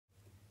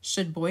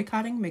Should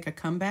boycotting make a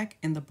comeback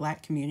in the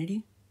Black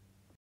community?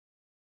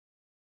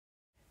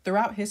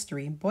 Throughout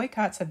history,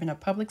 boycotts have been a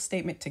public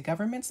statement to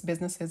governments,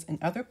 businesses, and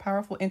other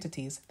powerful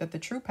entities that the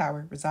true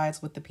power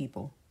resides with the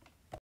people.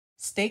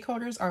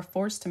 Stakeholders are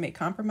forced to make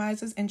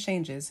compromises and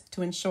changes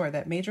to ensure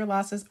that major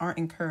losses aren't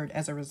incurred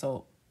as a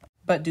result.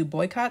 But do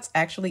boycotts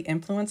actually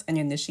influence and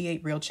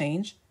initiate real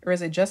change, or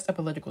is it just a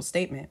political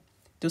statement?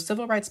 Do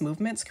civil rights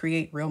movements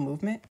create real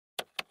movement?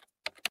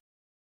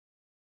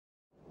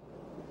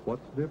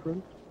 What's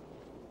different?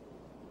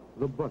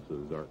 The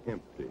buses are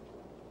empty.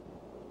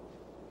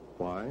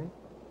 Why?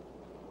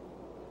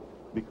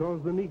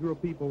 Because the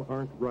Negro people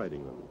aren't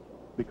riding them.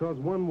 Because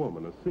one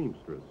woman, a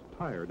seamstress,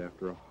 tired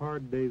after a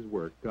hard day's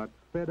work, got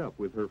fed up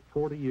with her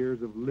 40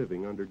 years of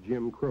living under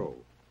Jim Crow.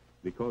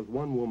 Because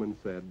one woman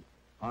said,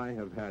 "I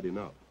have had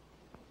enough."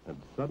 And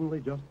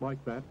suddenly, just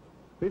like that,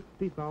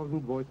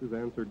 50,000 voices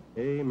answered,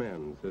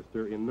 "Amen,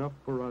 sister, enough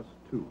for us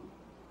too."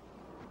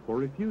 For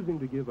refusing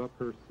to give up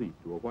her seat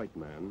to a white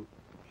man,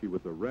 she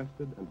was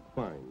arrested and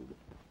fined.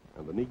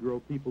 And the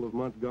Negro people of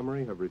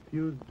Montgomery have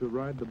refused to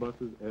ride the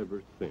buses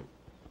ever since.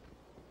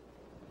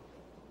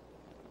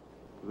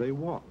 They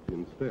walked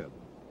instead.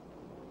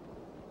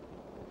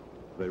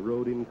 They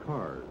rode in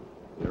cars,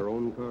 their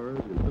own cars,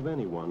 instead of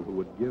anyone who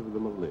would give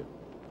them a lift.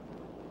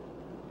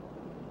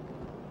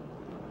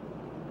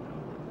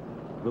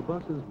 The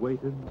buses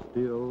waited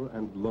still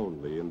and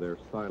lonely in their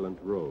silent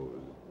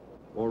rows,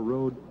 or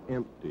rode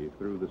empty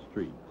through the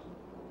streets.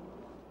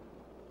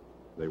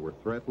 They were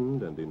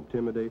threatened and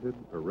intimidated,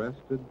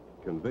 arrested,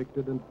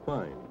 convicted, and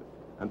fined,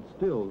 and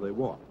still they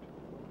walked.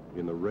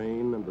 In the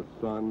rain and the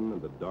sun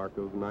and the dark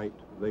of night,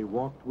 they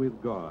walked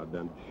with God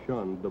and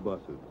shunned the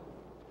buses.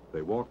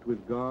 They walked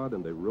with God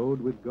and they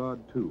rode with God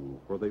too,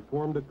 for they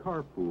formed a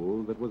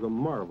carpool that was a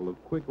marvel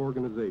of quick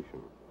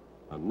organization.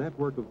 A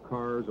network of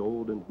cars,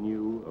 old and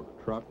new, of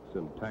trucks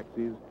and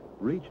taxis,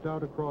 reached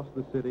out across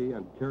the city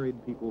and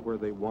carried people where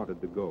they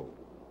wanted to go.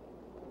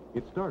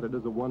 It started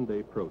as a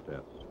one-day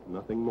protest,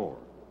 nothing more.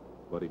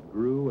 But it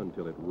grew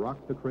until it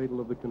rocked the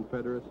cradle of the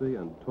Confederacy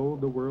and told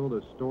the world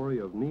a story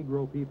of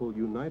Negro people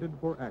united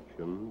for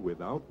action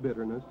without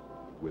bitterness,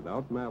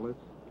 without malice,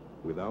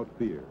 without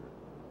fear.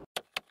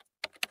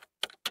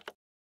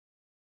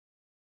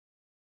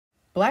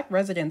 Black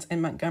residents in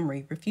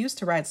Montgomery refused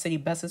to ride city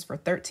buses for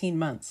 13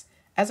 months.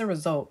 As a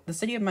result, the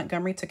city of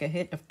Montgomery took a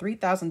hit of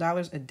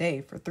 $3,000 a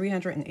day for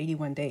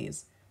 381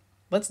 days.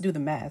 Let's do the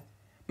math.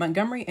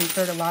 Montgomery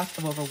incurred a loss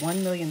of over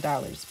 $1 million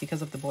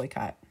because of the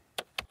boycott.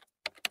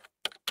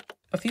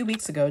 A few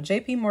weeks ago,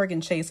 J.P.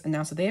 Morgan Chase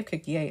announced that they have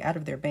kicked Ye out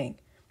of their bank.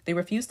 They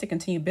refused to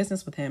continue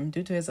business with him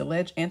due to his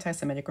alleged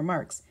anti-Semitic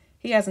remarks.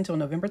 He has until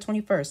November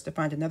 21st to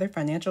find another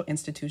financial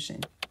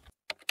institution.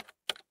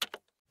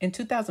 In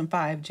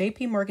 2005,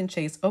 J.P. Morgan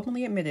Chase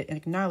openly admitted and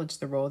acknowledged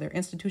the role their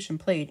institution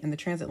played in the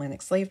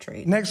transatlantic slave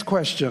trade. Next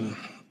question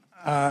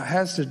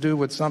has to do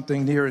with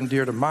something near and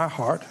dear to my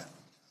heart.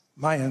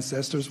 My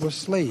ancestors were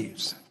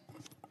slaves.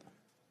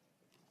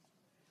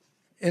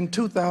 In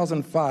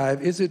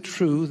 2005, is it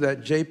true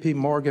that J.P.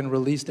 Morgan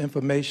released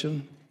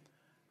information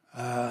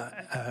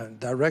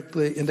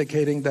directly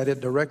indicating that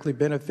it directly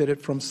benefited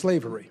from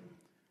slavery?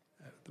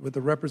 Would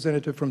the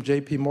representative from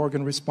J.P.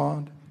 Morgan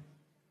respond?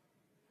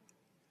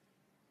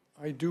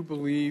 I do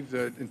believe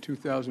that in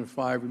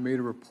 2005 we made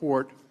a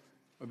report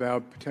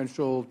about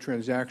potential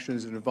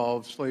transactions that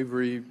involved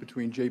slavery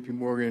between J.P.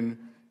 Morgan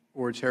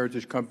or its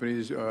heritage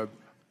companies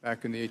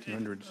back in the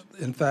 1800s.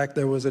 In fact,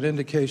 there was an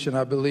indication,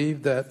 I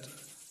believe, that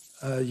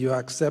you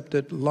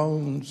accepted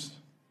loans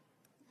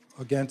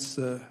against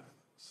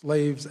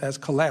slaves as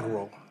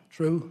collateral.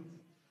 True?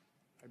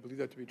 I believe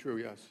that to be true,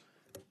 yes.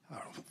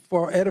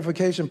 For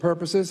edification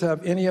purposes,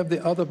 have any of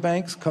the other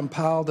banks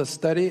compiled a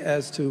study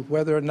as to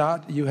whether or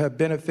not you have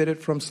benefited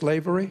from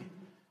slavery?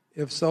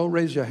 If so,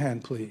 raise your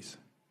hand, please.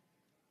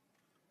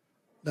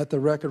 Let the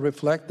record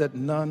reflect that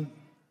none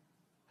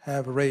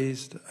have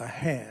raised a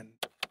hand.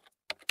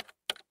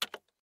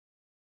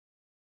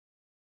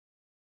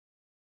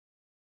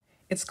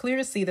 It's clear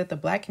to see that the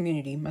Black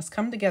community must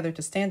come together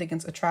to stand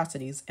against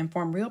atrocities and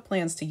form real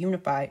plans to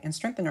unify and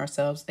strengthen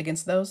ourselves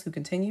against those who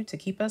continue to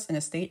keep us in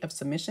a state of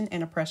submission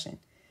and oppression.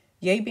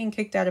 Ye being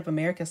kicked out of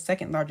America's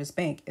second largest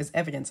bank is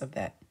evidence of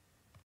that.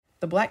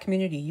 The Black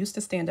community used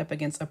to stand up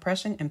against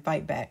oppression and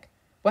fight back.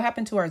 What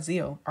happened to our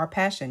zeal, our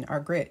passion, our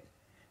grit?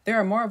 There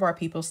are more of our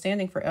people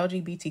standing for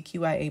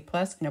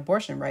LGBTQIA+ and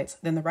abortion rights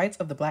than the rights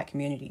of the Black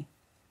community.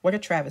 What a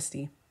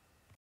travesty.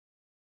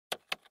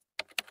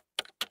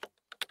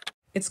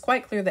 It's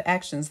quite clear the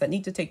actions that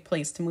need to take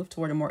place to move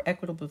toward a more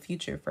equitable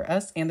future for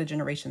us and the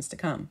generations to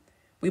come.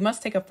 We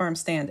must take a firm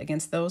stand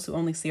against those who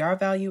only see our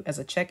value as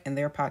a check in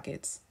their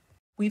pockets.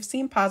 We've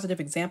seen positive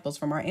examples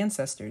from our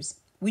ancestors.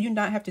 We do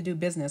not have to do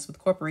business with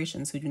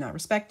corporations who do not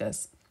respect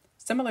us.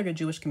 Similar to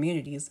Jewish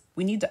communities,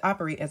 we need to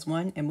operate as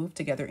one and move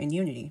together in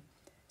unity.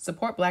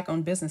 Support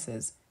Black-owned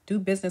businesses. Do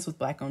business with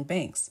Black-owned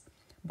banks.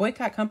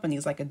 Boycott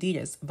companies like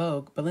Adidas,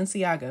 Vogue,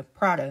 Balenciaga,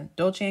 Prada,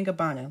 Dolce &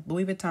 Gabbana,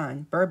 Louis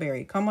Vuitton,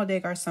 Burberry, Comme des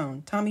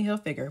Garçons, Tommy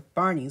Hilfiger,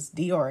 Barney's,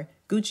 Dior,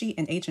 Gucci,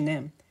 and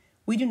H&M.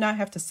 We do not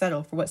have to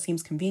settle for what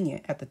seems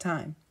convenient at the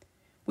time.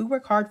 We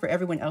work hard for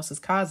everyone else's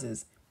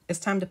causes. It's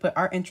time to put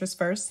our interests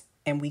first,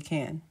 and we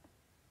can.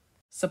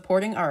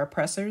 Supporting our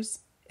oppressors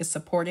is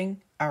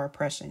supporting our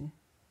oppression.